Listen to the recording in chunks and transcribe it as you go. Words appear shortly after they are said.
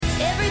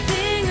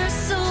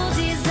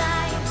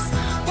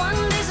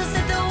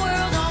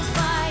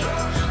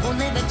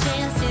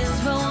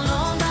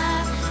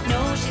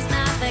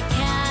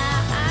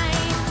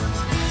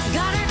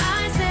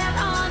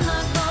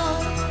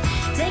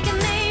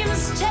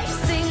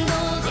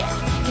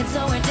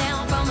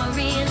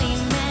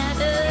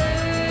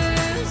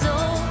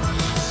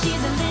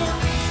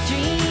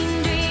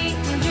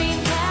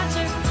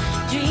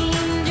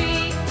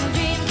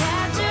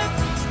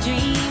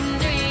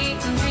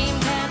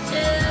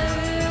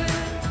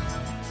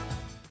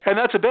And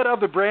that's a bit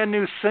of the brand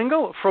new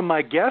single from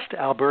my guest,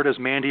 Alberta's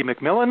Mandy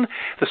McMillan.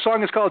 The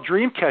song is called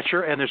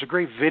Dreamcatcher, and there's a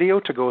great video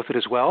to go with it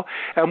as well.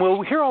 And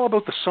we'll hear all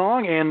about the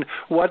song and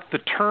what the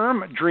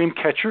term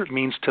Dreamcatcher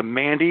means to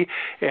Mandy,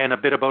 and a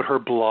bit about her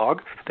blog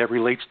that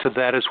relates to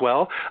that as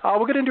well.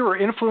 We'll get into her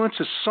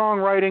influences,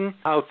 songwriting,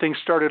 how things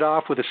started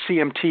off with a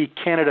CMT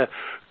Canada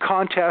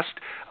contest,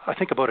 I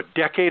think about a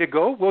decade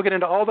ago. We'll get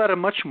into all that and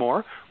much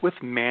more with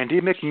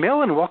Mandy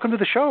McMillan. Welcome to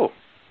the show.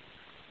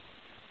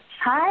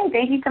 Hi,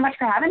 thank you so much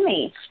for having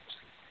me.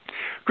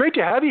 Great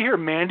to have you here,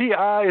 Mandy.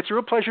 It's a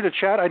real pleasure to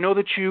chat. I know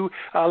that you,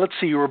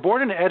 you were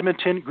born in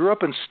Edmonton, grew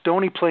up in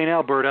Stony Plain,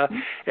 Alberta,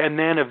 and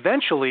then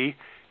eventually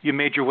you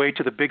made your way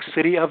to the big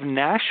city of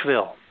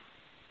Nashville.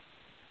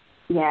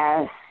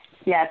 Yes,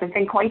 it's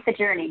been quite the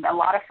journey, a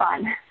lot of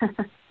fun.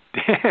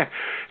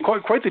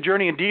 Quite the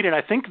journey indeed, and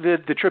I think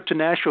the trip to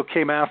Nashville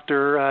came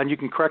after, and you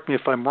can correct me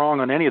if I'm wrong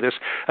on any of this,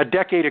 a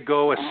decade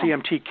ago, a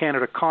CMT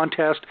Canada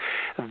contest.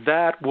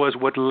 That was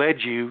what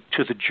led you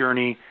to the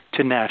journey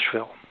to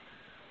Nashville.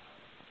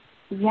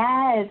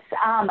 Yes.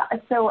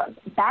 So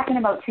back in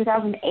about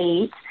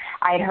 2008,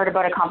 I had heard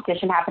about a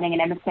competition happening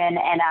in Edmonton,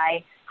 and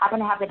I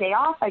happened to have the day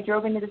off. I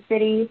drove into the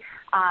city,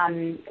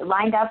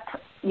 lined up,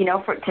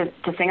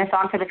 to sing a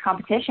song for this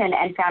competition,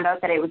 and found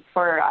out that it was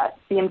for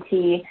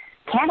CMT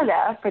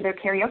Canada for their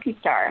karaoke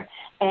star.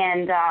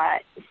 And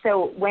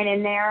so went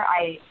in there.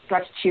 I got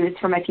to choose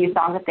from a few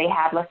songs that they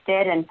had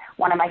listed, and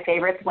one of my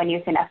favorites, When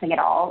You Say Nothing at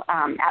All,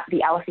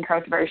 the Alison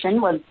Krauss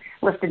version, was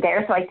listed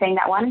there, so I sang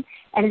that one.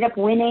 Ended up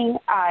winning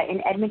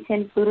in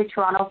Edmonton, flew to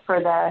Toronto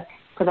for the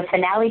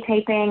finale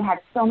taping, had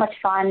so much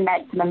fun,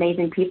 met some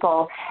amazing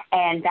people,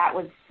 and that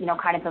was,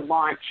 kind of the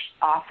launch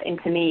off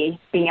into me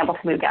being able to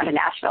move down to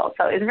Nashville.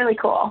 So it was really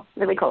cool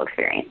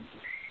experience.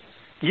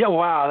 Yeah,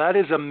 wow, that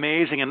is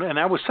amazing, and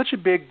that was such a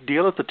big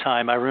deal at the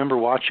time. I remember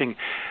watching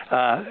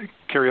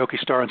Karaoke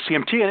Star on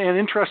CMT, and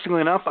interestingly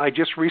enough, I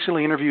just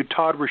recently interviewed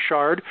Todd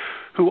Richard,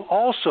 who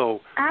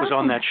also was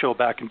on that show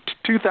back in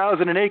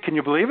 2008. Can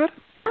you believe it?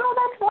 Oh,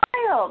 that's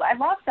wild. I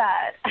love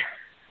that.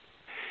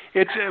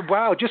 It's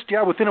wow,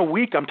 within a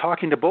week I'm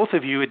talking to both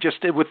of you.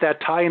 With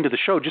that tie into the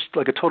show, just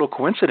like a total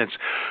coincidence.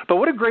 But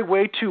what a great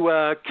way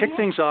to kick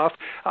things off.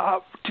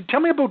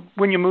 Tell me about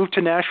when you moved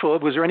to Nashville.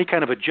 Was there any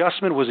kind of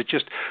adjustment? Was it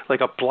just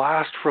like a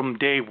blast from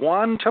day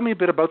one? Tell me a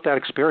bit about that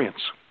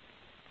experience.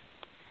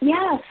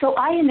 Yeah, so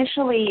I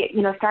initially,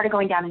 started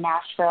going down to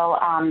Nashville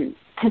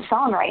to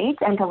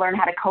songwrite and to learn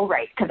how to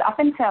co-write, because up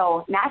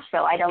until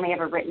Nashville, I'd only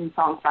ever written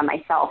songs by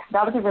myself. So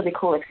that was a really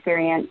cool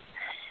experience.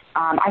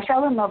 I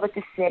fell in love with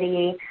the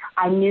city.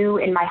 I knew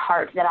in my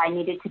heart that I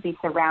needed to be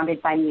surrounded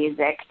by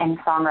music and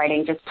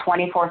songwriting just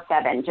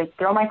 24/7, just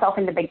throw myself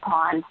in the big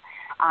pond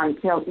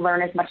to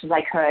learn as much as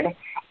I could.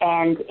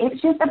 And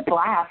it's just a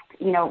blast,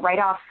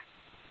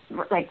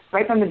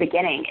 right from the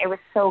beginning. It was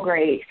so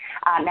great.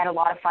 Met a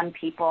lot of fun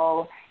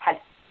people, had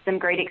some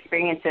great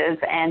experiences,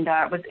 and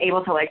was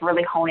able to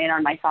really hone in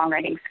on my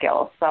songwriting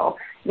skills. So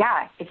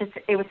yeah,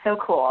 it was so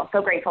cool.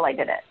 So grateful I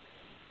did it.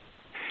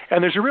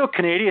 And there's a real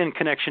Canadian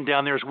connection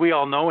down there, as we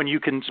all know, and you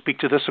can speak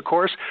to this, of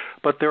course,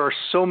 but there are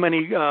so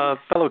many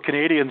fellow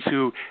Canadians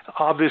who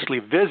obviously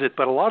visit,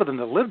 but a lot of them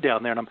that live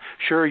down there, and I'm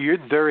sure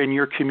they're in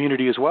your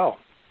community as well.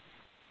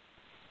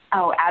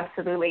 Oh,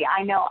 absolutely.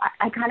 I know.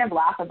 I kind of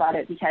laugh about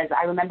it because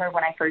I remember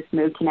when I first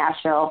moved to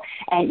Nashville,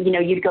 and,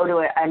 you'd go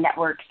to a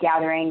network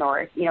gathering,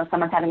 or,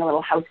 someone's having a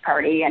little house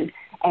party, and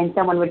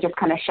someone would just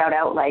kind of shout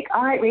out,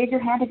 all right, raise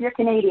your hand if you're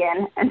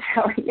Canadian. And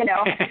so,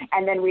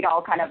 and then we'd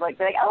all kind of be like,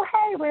 oh,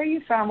 hey, where are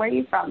you from? Where are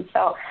you from?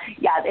 So,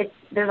 yeah,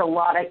 there's a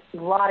lot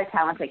of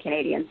talented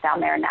Canadians down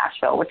there in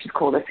Nashville, which is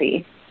cool to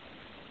see.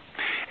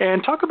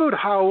 And talk about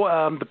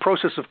how the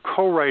process of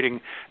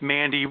co-writing,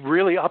 Mandy,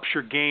 really ups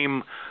your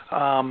game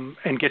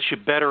and gets you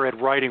better at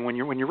writing when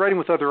you're writing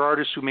with other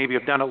artists who maybe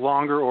have done it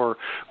longer, or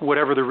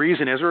whatever the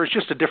reason is, or it's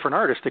just a different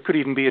artist. They could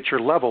even be at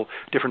your level,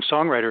 different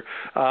songwriter,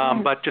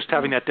 but just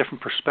having that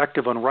different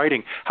perspective on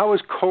writing. How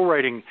has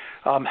co-writing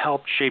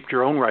helped shape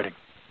your own writing?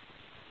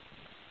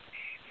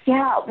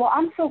 Yeah, well,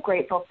 I'm so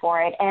grateful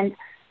for it. And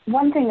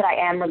one thing that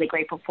I am really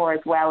grateful for as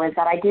well is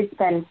that I did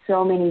spend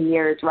so many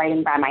years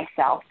writing by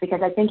myself, because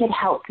I think it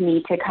helped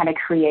me to kind of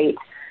create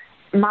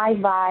my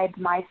vibe,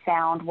 my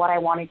sound, what I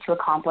wanted to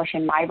accomplish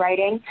in my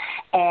writing,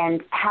 and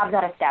have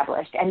that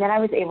established. And then I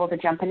was able to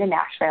jump into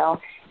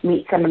Nashville,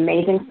 meet some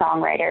amazing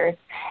songwriters,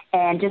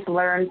 and just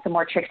learn some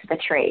more tricks of the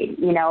trade,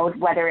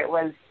 whether it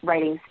was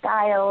writing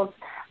styles,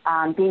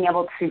 being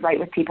able to write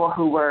with people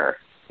who were,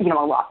 a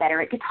lot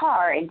better at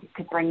guitar and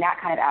could bring that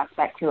kind of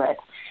aspect to it.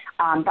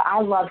 But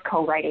I love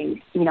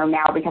co-writing,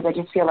 now, because I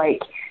just feel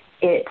like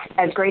it,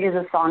 as great as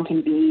a song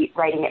can be,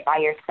 writing it by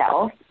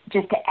yourself,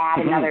 just to add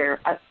another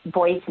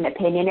voice and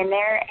opinion in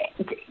there,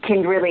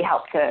 can really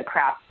help to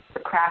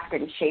craft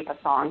and shape a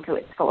song to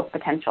its fullest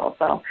potential.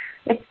 So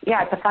it's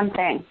a fun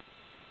thing.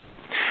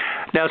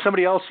 Now,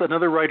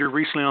 another writer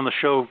recently on the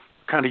show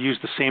kind of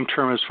used the same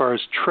term as far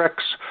as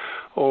tricks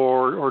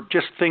or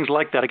just things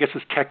like that? I guess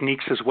it's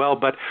techniques as well,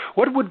 but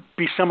what would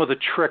be some of the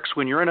tricks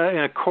when you're in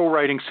a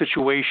co-writing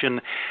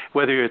situation,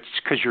 whether it's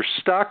because you're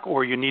stuck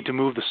or you need to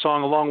move the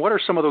song along? What are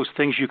some of those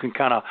things you can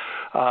kind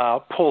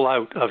of pull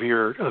out of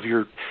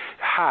your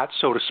hat,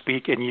 so to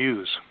speak, and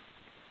use?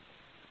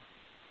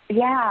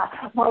 Yeah,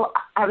 well,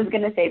 I was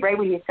going to say, right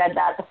when you said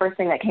that, the first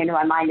thing that came to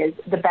my mind is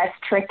the best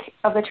trick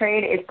of the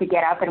trade is to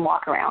get up and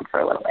walk around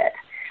for a little bit.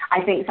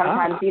 I think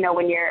sometimes, you know,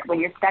 when you're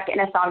stuck in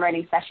a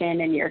songwriting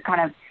session and you're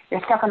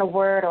stuck on a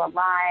word or a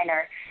line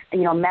or,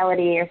 you know,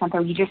 melody or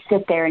something, you just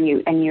sit there and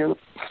you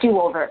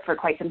stew over it for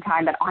quite some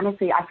time. But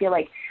honestly, I feel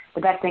like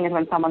the best thing is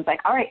when someone's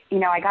like, all right, you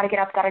know, I got to get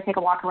up, got to take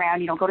a walk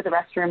around, you know, go to the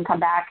restroom, come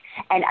back.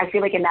 And I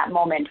feel like in that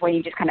moment when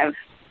you just kind of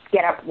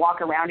get up,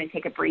 walk around, and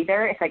take a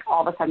breather, it's like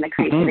all of a sudden the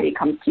creativity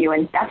comes to you,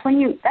 and that's when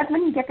you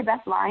get the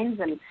best lines,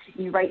 and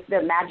you write the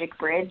magic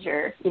bridge,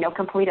 or, you know,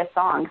 complete a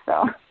song.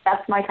 So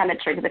that's my kind of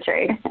trick of the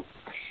trade.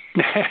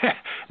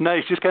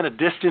 Nice. Just kind of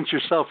distance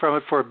yourself from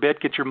it for a bit,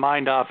 get your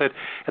mind off it,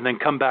 and then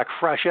come back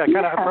fresh. Yeah,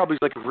 kind of probably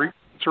like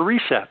it's a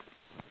reset.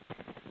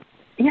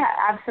 Yeah,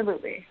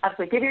 absolutely.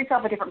 Absolutely. Give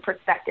yourself a different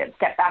perspective.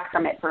 Step back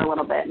from it for a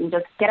little bit and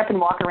just get up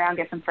and walk around,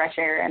 get some fresh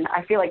air, and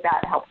I feel like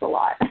that helps a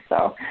lot.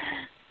 So.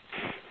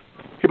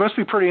 It must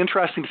be pretty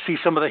interesting to see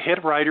some of the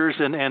hit writers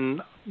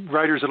and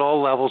writers at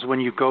all levels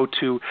when you go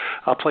to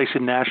a place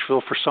in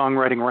Nashville for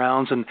songwriting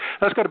rounds, and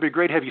that's got to be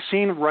great. Have you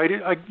seen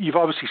you've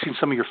obviously seen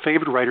some of your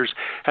favorite writers.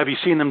 Have you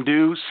seen them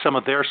do some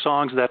of their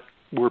songs that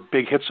were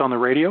big hits on the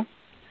radio?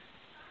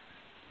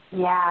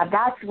 Yeah,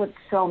 that's what's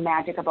so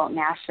magic about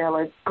Nashville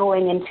is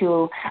going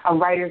into a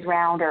writer's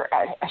round or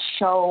a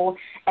show,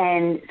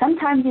 and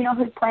sometimes you know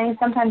who's playing,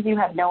 sometimes you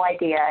have no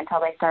idea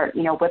until they start,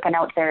 you know, whipping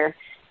out their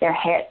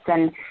hits,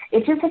 and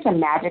it's just such a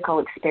magical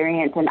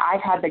experience. And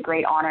I've had the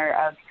great honor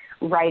of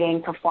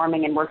writing,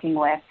 performing, and working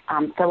with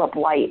Philip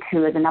White,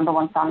 who is a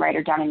 #1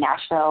 songwriter down in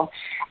Nashville,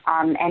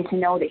 and to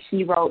know that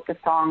he wrote the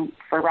song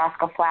for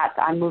Rascal Flatts,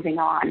 "I'm Moving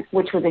On,"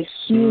 which was a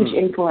huge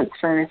influence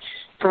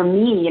for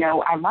me. You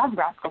know, I love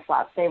Rascal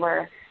Flatts; they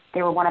were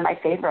one of my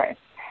favorites,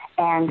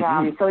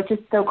 and so it's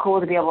just so cool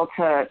to be able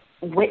to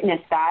witness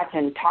that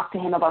and talk to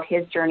him about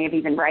his journey of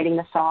even writing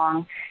the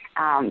song.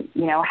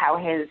 You know, how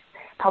his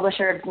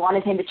publisher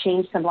wanted him to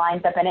change some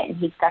lines up in it, and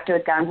he stuck to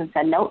his guns and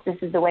said, nope, this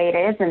is the way it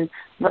is. And,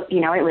 you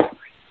know,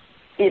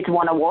 it's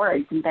won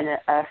awards and been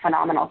a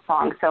phenomenal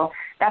song. So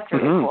that's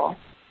really cool.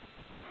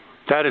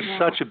 That is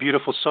such a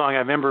beautiful song. I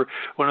remember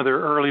one of their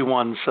early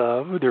ones,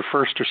 their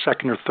first or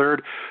second or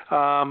third.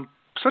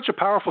 Such a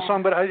powerful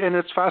song, and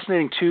it's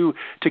fascinating, too,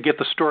 to get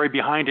the story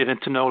behind it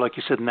and to know, like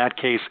you said, in that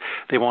case,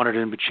 they wanted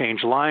him to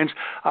change lines.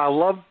 I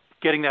love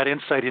getting that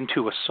insight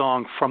into a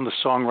song from the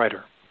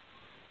songwriter.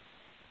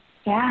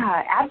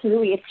 Yeah,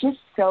 absolutely. It's just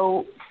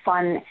so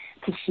fun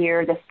to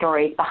hear the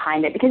stories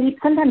behind it, because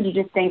sometimes you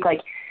just think, like,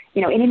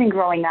 you know, and even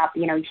growing up,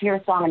 you know, you hear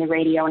a song on the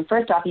radio, and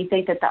first off, you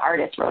think that the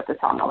artist wrote the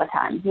song all the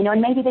time, you know,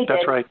 and maybe they did,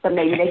 but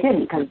maybe they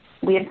didn't, because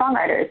we had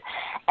songwriters.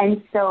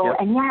 And so,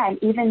 and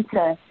even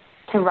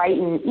to write,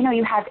 and, you know,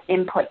 you have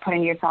input put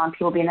into your song,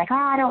 people being like,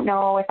 I don't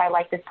know if I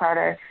like this part,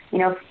 or, you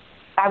know,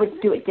 I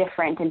would do it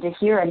different. And to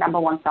hear a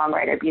 #1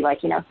 songwriter be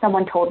like, you know,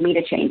 someone told me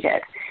to change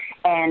it.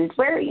 And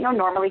where, you know,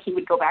 normally he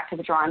would go back to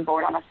the drawing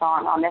board on a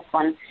song, on this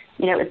one,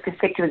 you know, it's to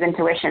stick to his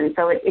intuition.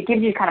 So it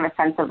gives you kind of a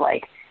sense of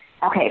like,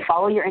 okay,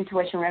 follow your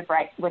intuition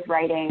with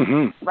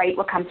writing, write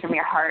what comes from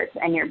your heart,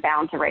 and you're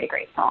bound to write a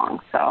great song.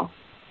 So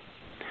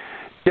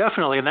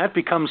definitely, and that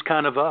becomes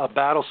kind of a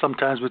battle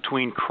sometimes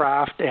between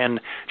craft and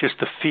just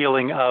the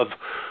feeling of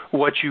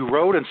what you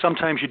wrote, and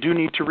sometimes you do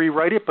need to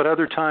rewrite it, but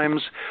other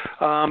times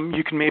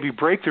you can maybe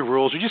break the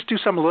rules or just do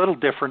something a little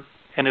different,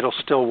 and it'll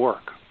still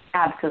work.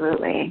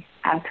 Absolutely.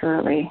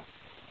 Absolutely.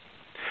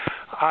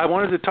 I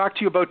wanted to talk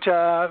to you about,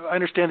 I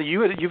understand that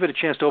you've had a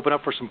chance to open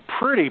up for some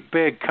pretty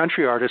big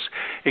country artists,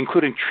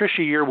 including Trisha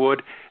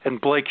Yearwood and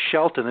Blake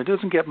Shelton. It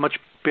doesn't get much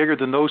bigger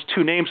than those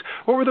two names.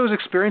 What were those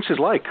experiences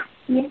like?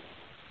 Yeah.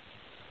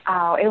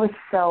 Oh, it was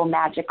so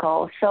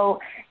magical. So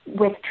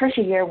with Trisha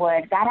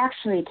Yearwood, that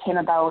actually came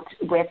about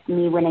with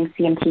me winning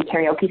CMT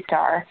Karaoke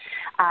Star,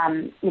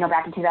 you know,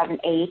 back in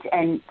 2008.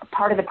 And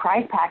part of the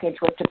prize package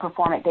was to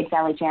perform at Big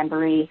Valley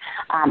Jamboree,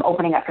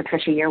 opening up for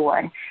Trisha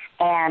Yearwood.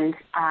 And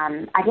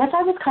I guess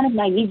I was kind of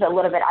naive a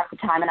little bit at the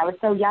time, and I was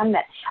so young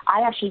that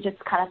I actually just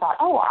kind of thought,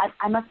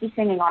 I must be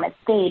singing on a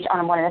stage,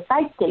 on one of the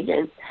side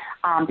stages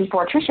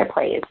before Trisha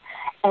plays.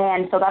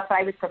 And so that's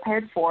what I was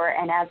prepared for.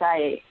 And as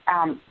I,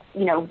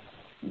 you know,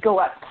 go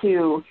up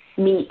to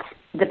meet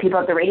the people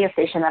at the radio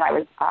station that I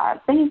was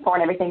singing for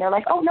and everything, they're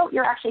like, oh, no,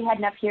 you're actually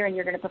heading up here and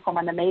you're going to perform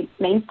on the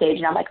main stage.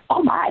 And I'm like,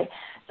 oh, my.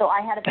 So I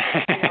had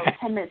about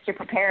 10 minutes to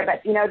prepare.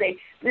 But, you know, they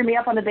threw me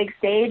up on the big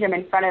stage. I'm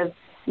in front of,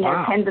 you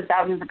know, tens of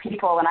thousands of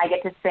people, and I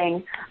get to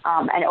sing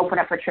and open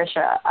up for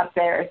Trisha up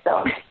there.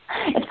 So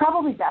it's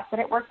probably best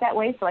that it worked that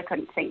way, so I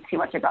couldn't think too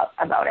much about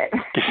it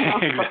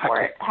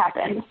before it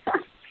happened.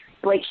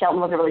 Blake Shelton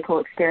was a really cool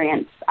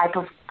experience. I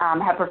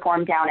have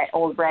performed down at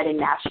Old Red in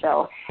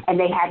Nashville, and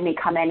they had me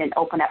come in and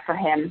open up for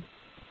him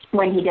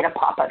when he did a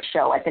pop-up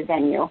show at the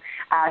venue.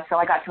 So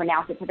I got to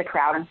announce it to the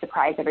crowd and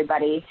surprise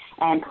everybody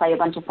and play a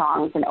bunch of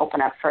songs and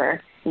open up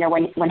for,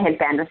 when his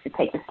band was to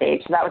take the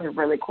stage. So that was a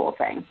really cool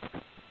thing.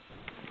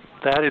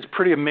 That is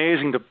pretty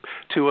amazing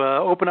to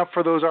open up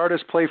for those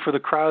artists, play for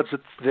the crowds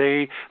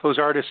that those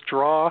artists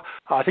draw.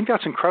 I think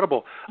that's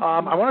incredible.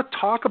 I want to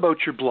talk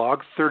about your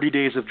blog, 30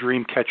 Days of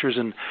Dreamcatchers,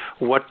 and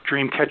what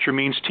Dreamcatcher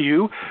means to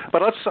you.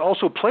 But let's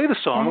also play the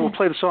song. We'll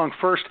play the song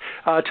first.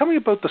 Tell me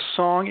about the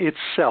song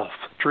itself,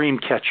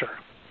 Dreamcatcher.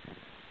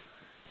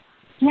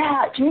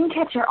 Yeah,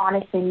 Dreamcatcher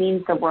honestly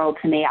means the world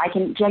to me. I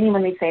can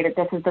genuinely say that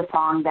this is the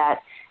song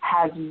that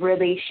has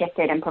really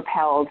shifted and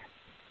propelled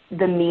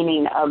the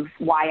meaning of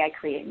why I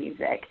create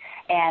music.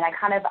 And I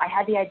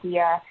had the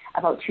idea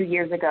about 2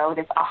 years ago,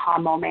 this aha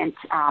moment,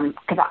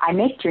 because I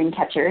make dream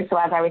catchers. So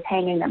as I was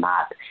hanging them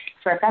up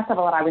for a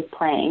festival that I was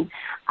playing,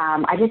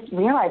 I just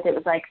realized it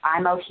was like,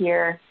 I'm out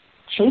here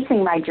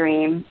chasing my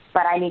dream,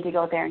 but I need to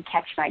go there and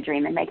catch my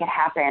dream and make it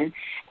happen.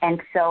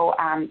 And so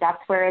that's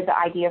where the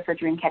idea for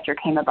Dreamcatcher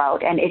came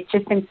about. And it's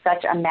just been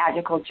such a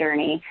magical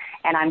journey,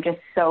 and I'm just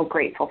so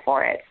grateful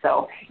for it.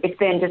 So it's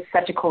been just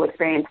such a cool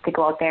experience to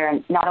go out there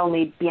and not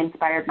only be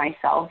inspired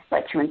myself,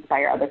 but to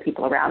inspire other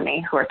people around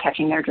me who are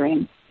catching their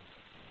dreams.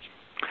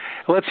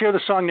 Let's hear the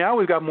song now.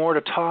 We've got more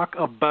to talk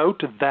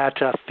about that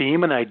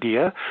theme and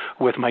idea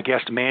with my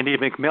guest, Mandy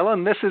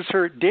McMillan. This is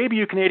her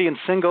debut Canadian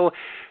single,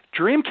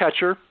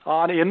 Dreamcatcher,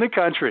 on In the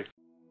Country.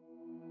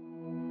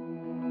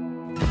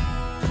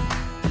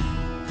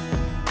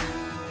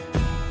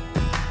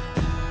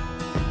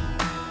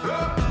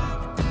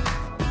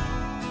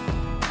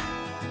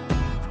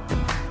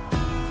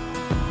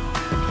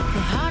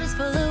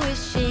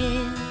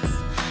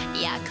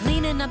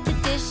 Up the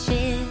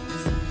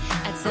dishes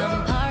at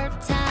some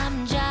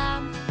part-time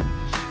job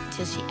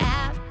till she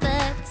at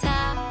the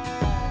top.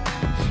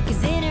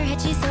 'Cause in her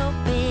head she's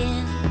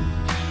hoping,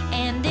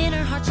 and in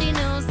her heart she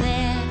knows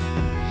that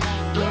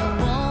it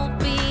won't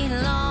be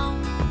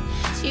long.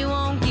 She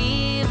won't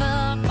give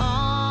up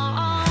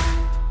on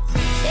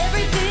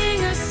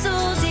everything her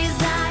soul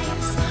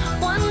desires.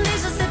 One day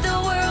she'll set the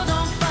world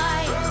on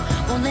fire.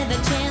 Won't let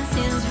the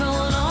chances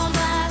roll on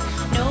by.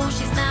 No,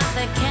 she's not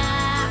the kind.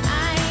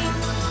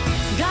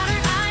 Got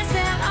her eyes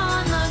set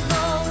on the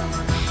goal,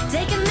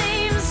 taking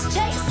names,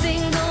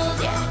 chasing gold,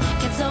 yeah.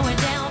 Can't slow her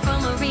down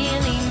from what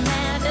really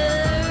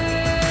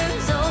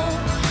matters. Oh,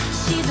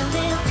 she's a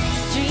little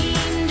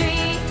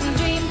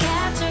dream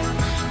catcher,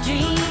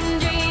 dream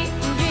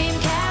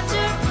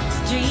catcher,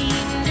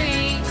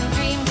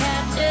 dream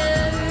catcher.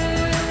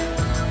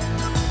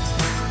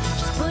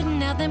 She's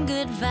putting out them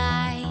good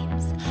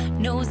vibes,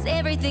 knows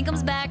everything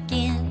comes back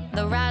in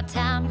the right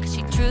time, 'cause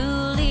she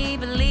truly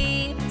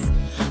believes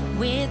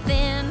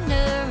within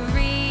her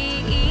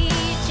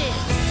reaches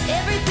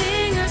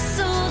everything her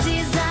soul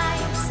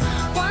desires.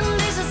 One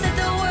day she'll set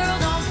the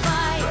world on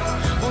fire.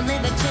 Won't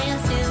let the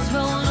chances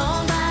roll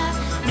on by.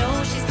 No,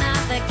 she's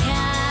not the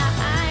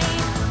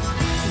kind.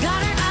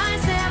 Got her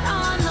eyes set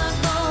on the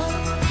goal,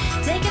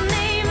 taking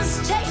names,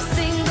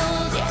 chasing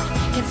gold, yeah.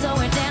 Can slow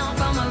her down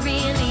from what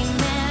really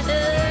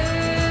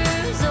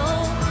matters.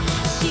 Oh,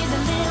 she's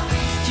a little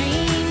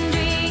dream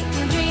catcher,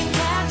 dream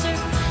catcher,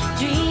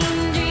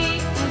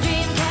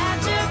 dream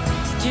catcher.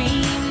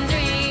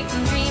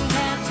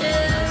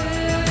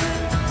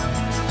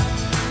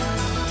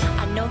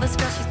 I know this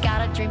girl, she's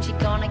got a dream, she's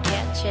gonna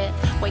catch it.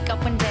 Wake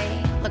up one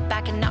day, look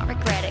back and not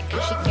regret it,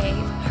 'cause she gave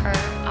her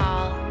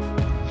all.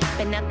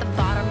 Been at the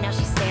bottom, now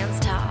she stands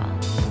tall.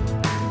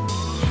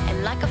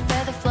 And like a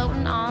feather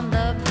floating on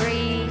the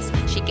breeze,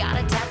 she got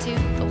a tattoo,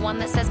 the one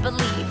that says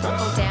believe, won't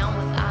go down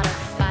without a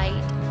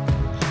fight.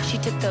 She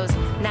took those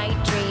night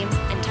dreams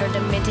and turned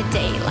them into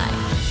daylight.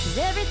 'Cause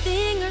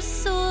everything her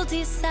soul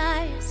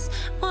desires,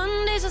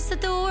 one day she'll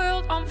set the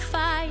world on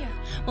fire.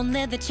 Won't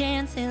let the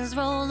chances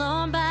roll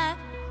on by.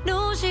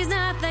 No, she's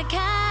not the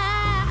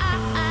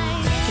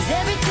kind. 'Cause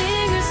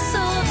everything her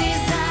soul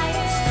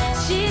desires,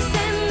 she's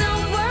setting the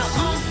world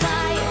on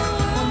fire.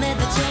 Won't let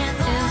the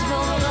chances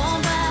roll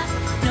on by.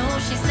 No,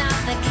 she's not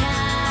the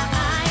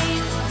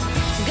kind.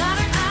 Got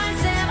her eyes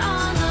set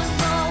on the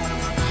goal,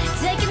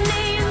 taking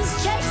names,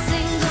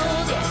 chasing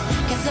gold, yeah.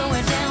 Can slow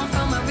her down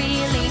from what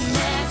really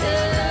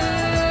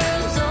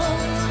matters. Oh,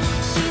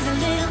 she's a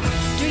little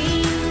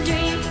dream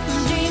catcher,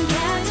 dream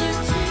catcher,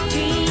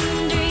 dream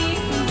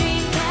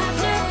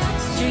catcher.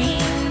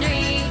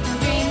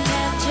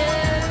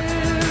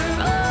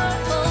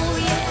 Oh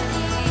yeah,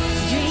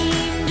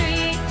 dream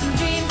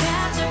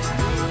catcher,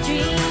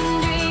 dream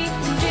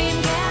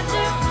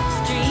catcher,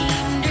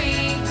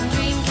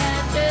 dream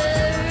catcher.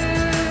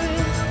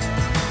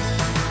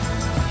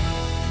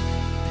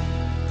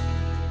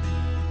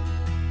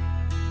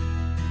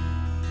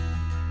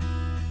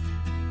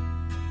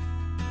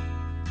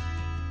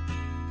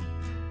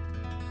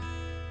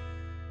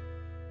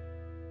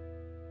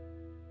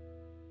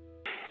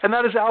 And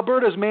that is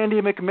Alberta's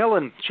Mandy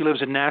McMillan. She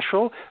lives in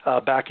Nashville,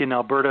 back in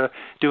Alberta,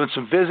 doing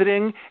some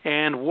visiting.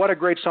 And what a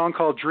great song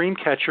called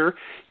Dreamcatcher.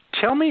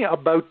 Tell me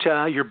about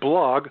your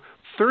blog,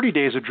 30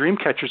 days of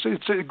Dreamcatcher. So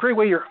it's a great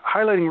way you're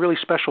highlighting really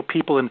special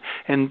people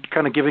and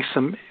kind of giving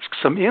some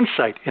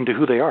insight into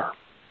who they are.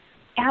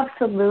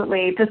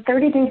 Absolutely. The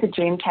 30 Days of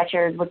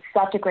Dreamcatcher was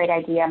such a great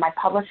idea. My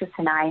publicist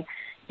and I,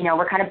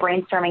 we're kind of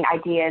brainstorming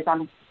ideas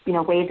on,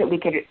 ways that we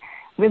could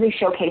really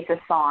showcase this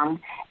song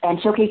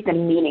and showcase the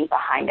meaning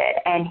behind it.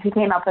 And he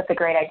came up with the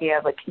great idea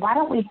of, like, why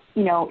don't we,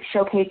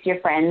 showcase your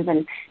friends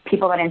and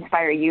people that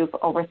inspire you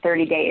for over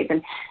 30 days?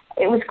 And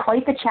it was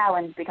quite the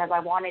challenge because I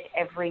wanted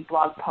every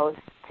blog post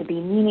to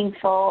be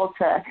meaningful,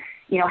 to,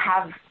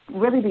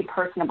 really be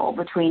personable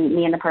between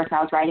me and the person I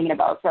was writing it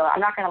about. So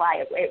I'm not going to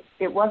lie,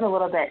 it was a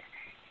little bit,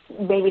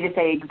 maybe to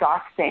say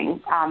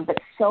exhausting, but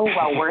so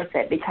well worth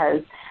it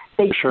because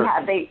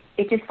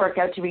it just worked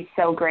out to be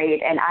so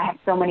great. And I have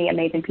so many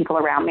amazing people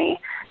around me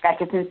that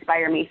just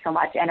inspire me so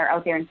much and are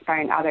out there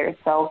inspiring others.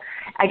 So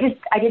I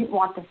didn't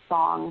want the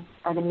song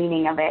or the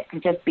meaning of it to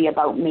just be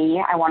about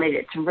me. I wanted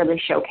it to really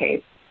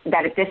showcase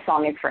that this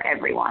song is for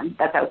everyone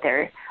that's out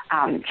there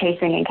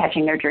chasing and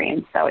catching their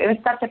dreams. So it was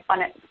such a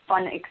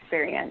fun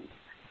experience.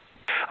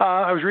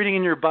 I was reading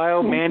in your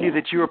bio, Mandy,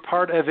 that you were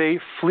part of a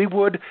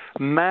Fleetwood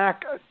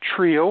Mac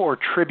trio or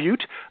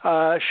tribute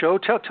show.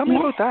 Tell me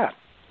about that.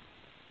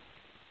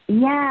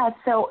 Yeah,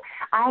 so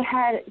I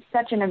had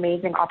such an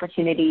amazing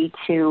opportunity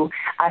to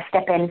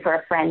step in for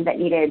a friend that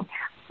needed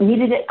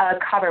a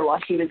cover while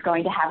she was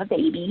going to have a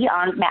baby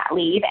on mat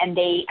leave, and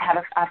they have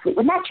a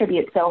Fleetwood Mac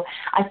tribute. So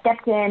I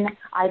stepped in.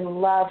 I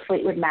love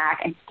Fleetwood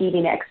Mac and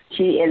Stevie Nicks.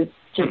 She is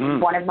just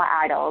one of my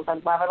idols. I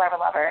love her, love her,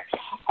 love her.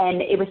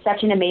 And it was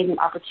such an amazing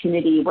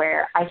opportunity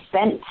where I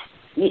spent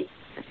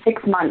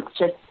 6 months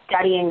just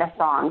studying the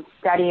songs,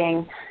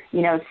 studying,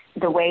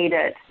 the way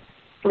that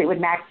Fleetwood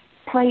Mac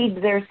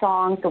played their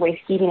songs, the way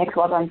Stevie Nicks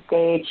was on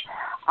stage,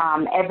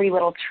 every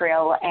little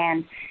trill,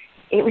 and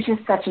it was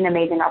just such an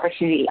amazing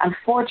opportunity.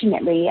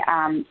 Unfortunately,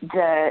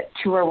 the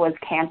tour was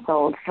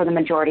canceled for the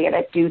majority of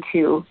it due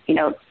to,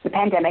 the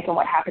pandemic and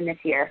what happened this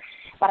year.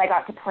 But I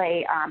got to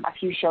play a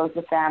few shows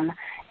with them,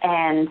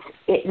 and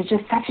it was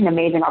just such an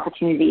amazing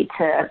opportunity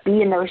to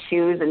be in those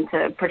shoes and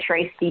to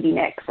portray Stevie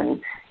Nicks,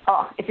 and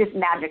it's just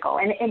magical.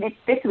 And it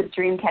fits with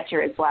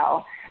Dreamcatcher as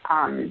well.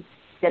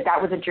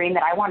 That was a dream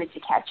that I wanted to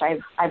catch.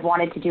 I've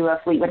wanted to do a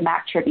Fleetwood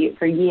Mac tribute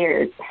for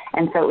years,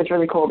 and so it was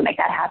really cool to make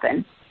that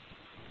happen.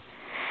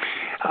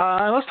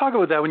 Let's talk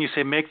about that when you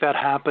say make that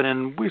happen,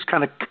 and we're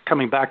kind of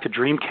coming back to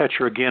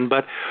Dreamcatcher again,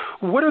 but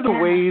what are the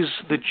ways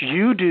that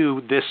you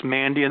do this,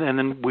 Mandy, and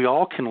then we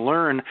all can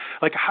learn?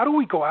 Like, how do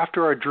we go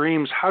after our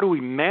dreams? How do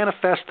we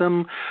manifest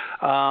them,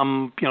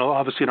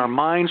 obviously in our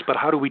minds, but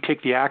how do we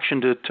take the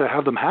action to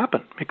have them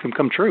happen, make them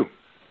come true?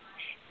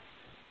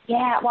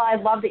 Yeah, well, I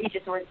love that you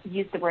just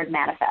used the word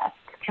manifest,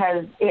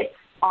 because it's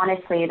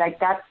honestly,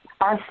 like, that's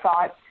our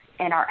thoughts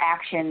and our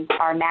actions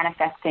are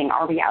manifesting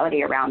our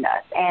reality around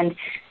us. And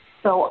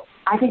so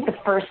I think the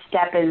first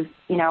step is,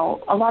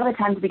 a lot of the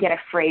times we get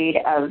afraid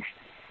of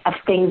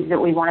things that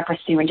we want to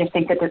pursue and just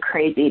think that they're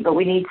crazy, but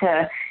we need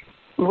to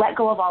let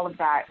go of all of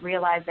that,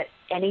 realize that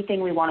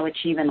anything we want to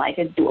achieve in life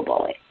is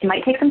doable. It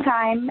might take some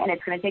time, and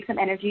it's going to take some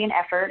energy and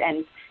effort,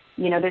 and,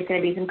 there's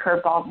going to be some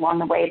curveballs along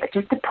the way, but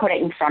just to put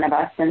it in front of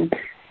us and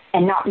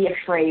not be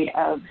afraid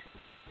of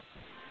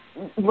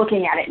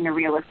looking at it in a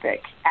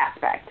realistic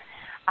aspect.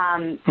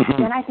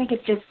 Then I think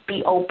it's just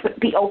be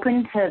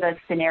open to the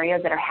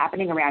scenarios that are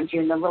happening around you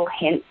and the little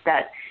hints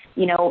that,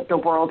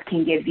 the world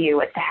can give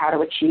you as to how to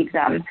achieve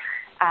them.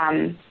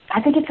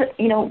 I think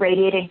it's,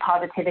 radiating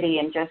positivity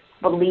and just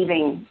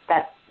believing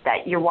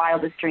that your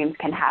wildest dreams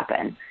can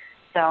happen.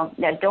 So,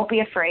 don't be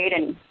afraid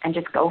and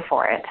just go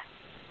for it.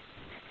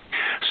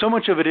 So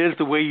much of it is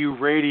the way you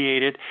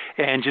radiate it,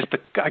 and just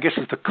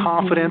it's the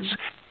confidence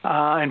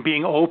and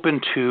being open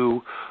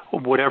to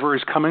whatever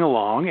is coming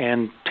along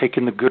and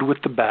taking the good with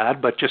the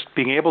bad, but just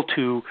being able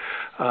to,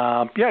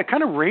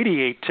 kind of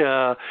radiate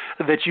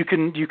that you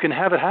can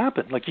have it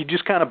happen. Like, you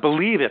just kind of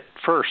believe it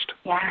first.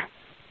 Yeah,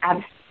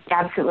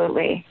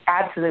 absolutely.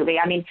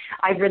 I mean,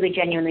 I really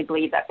genuinely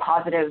believe that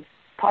positive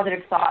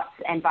thoughts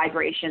and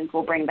vibrations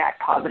will bring back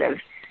positive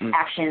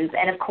actions.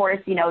 And of course,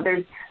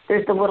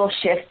 there's the little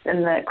shifts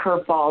and the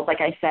curveballs, like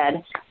I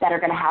said, that are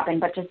going to happen,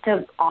 but just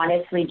to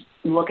honestly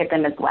look at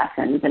them as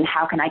lessons and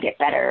how can I get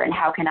better and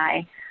how can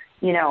I,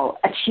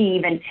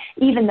 achieve. And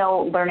even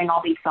though learning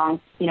all these songs,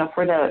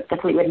 for the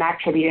Fleetwood Mac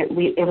tribute,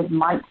 it was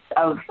months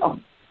of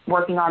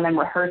working on them,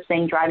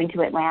 rehearsing, driving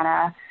to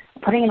Atlanta,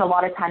 putting in a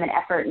lot of time and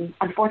effort. And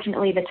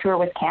unfortunately, the tour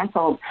was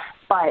canceled.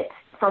 But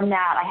from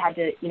that, I had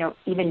to,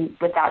 even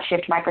with that,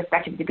 shift my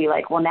perspective to be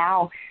like, well,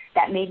 now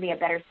that made me a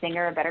better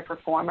singer, a better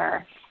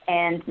performer.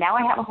 And now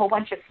I have a whole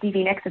bunch of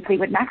Stevie Nicks and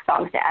Fleetwood Mac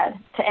songs to add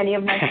to any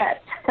of my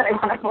sets that I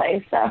want to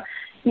play. So,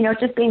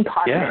 just being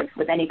positive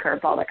with any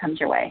curveball that comes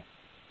your way.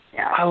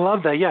 Yeah. I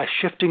love that. Yeah,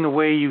 shifting the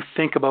way you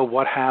think about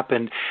what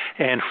happened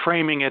and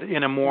framing it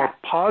in a more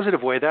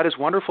positive way. That is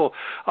wonderful.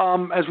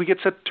 As we get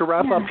set to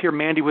wrap up here,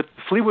 Mandy, with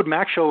the Fleetwood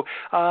Mac show,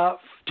 do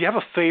you have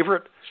a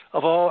favorite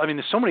of all? I mean,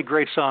 there's so many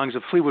great songs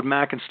of Fleetwood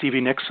Mac and Stevie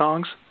Nicks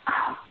songs.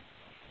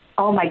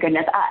 Oh my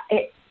goodness.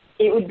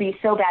 it would be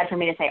so bad for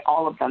me to say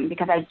all of them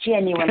because I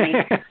genuinely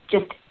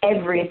just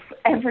every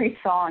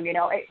song, you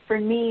know, for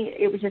me,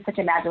 it was just such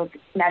a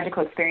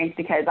magical experience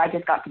because I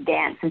just got to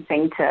dance and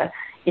sing to,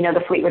 you know,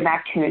 the Fleetwood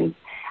Mac tunes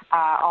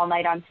all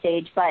night on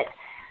stage. But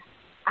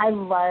I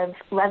love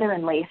Leather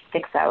and Lace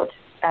sticks out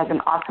as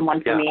an awesome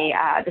one for me.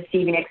 The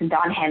Stevie Nicks and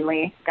Don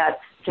Henley, that's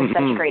just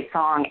such a great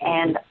song.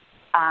 And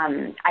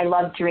I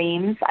love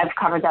Dreams. I've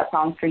covered that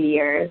song for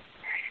years.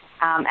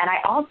 And I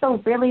also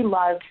really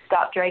loved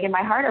Stop Dragging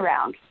My Heart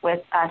Around with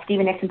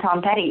Stevie Nicks and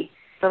Tom Petty.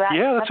 So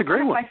that's a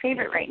great one. My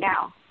favorite right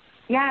now.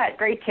 Yeah,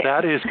 great tune.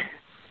 That is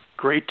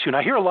great tune.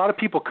 I hear a lot of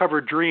people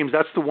cover Dreams.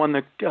 That's the one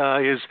that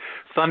is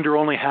Thunder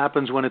Only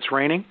Happens When It's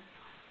Raining?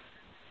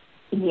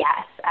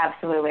 Yes,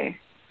 absolutely.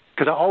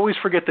 Because I always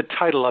forget the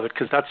title of it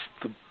because that's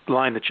the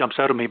line that jumps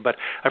out at me. But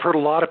I've heard a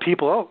lot of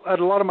people, at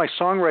a lot of my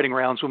songwriting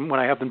rounds when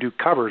I have them do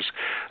covers,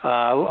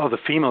 of the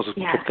females have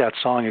picked that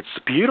song. It's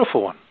a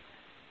beautiful one.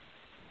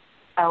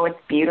 Oh, it's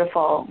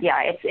beautiful. Yeah,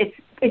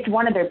 it's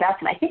one of their best.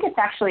 And I think it's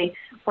actually,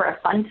 for a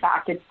fun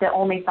fact, it's the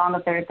only song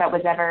of theirs that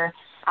was ever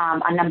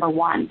a number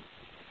one.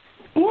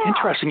 Yeah.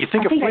 Interesting. You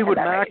think of Fleetwood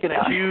Mac and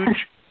a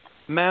huge,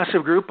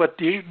 massive group, but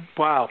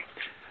wow.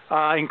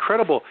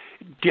 Incredible.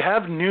 Do you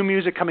have new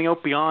music coming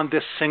out beyond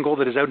this single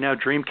that is out now,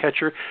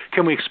 Dreamcatcher?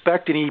 Can we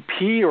expect an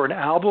EP or an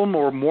album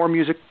or more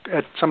music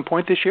at some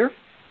point this year?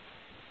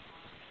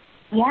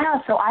 Yeah,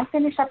 so I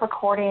finished up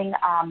recording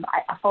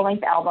a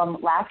full-length album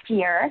last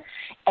year,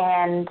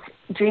 and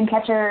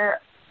Dreamcatcher,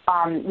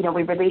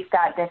 we released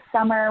that this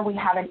summer. We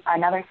have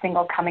another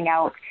single coming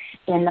out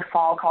in the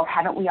fall called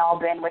Haven't We All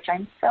Been, which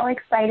I'm so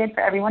excited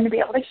for everyone to be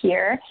able to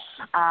hear.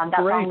 That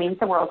song means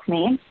the world to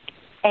me.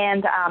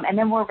 And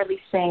then we're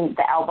releasing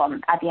the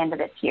album at the end of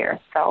this year.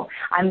 So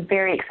I'm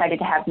very excited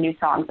to have new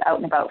songs out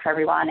and about for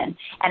everyone and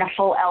a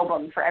full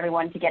album for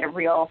everyone to get a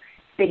real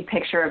big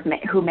picture of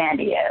who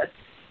Mandy is.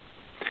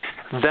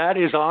 That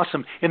is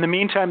awesome. In the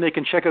meantime, they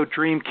can check out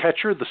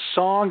Dreamcatcher, the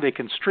song. They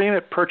can stream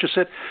it, purchase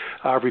it,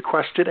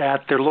 request it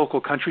at their local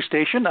country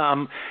station.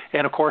 And,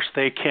 of course,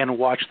 they can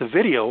watch the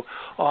video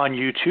on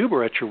YouTube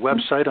or at your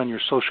website, on your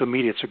social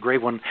media. It's a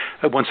great one.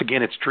 Once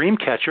again, it's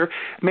Dreamcatcher.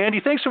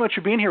 Mandy, thanks so much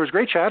for being here. It was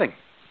great chatting.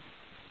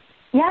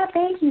 Yeah,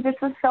 thank you. This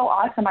was so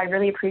awesome. I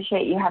really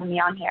appreciate you having me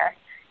on here.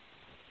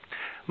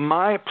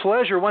 My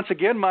pleasure. Once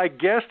again, my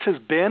guest has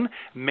been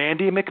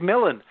Mandy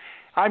McMillan.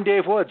 I'm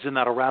Dave Woods, and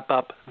that'll wrap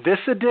up this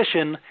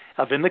edition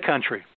of In the Country.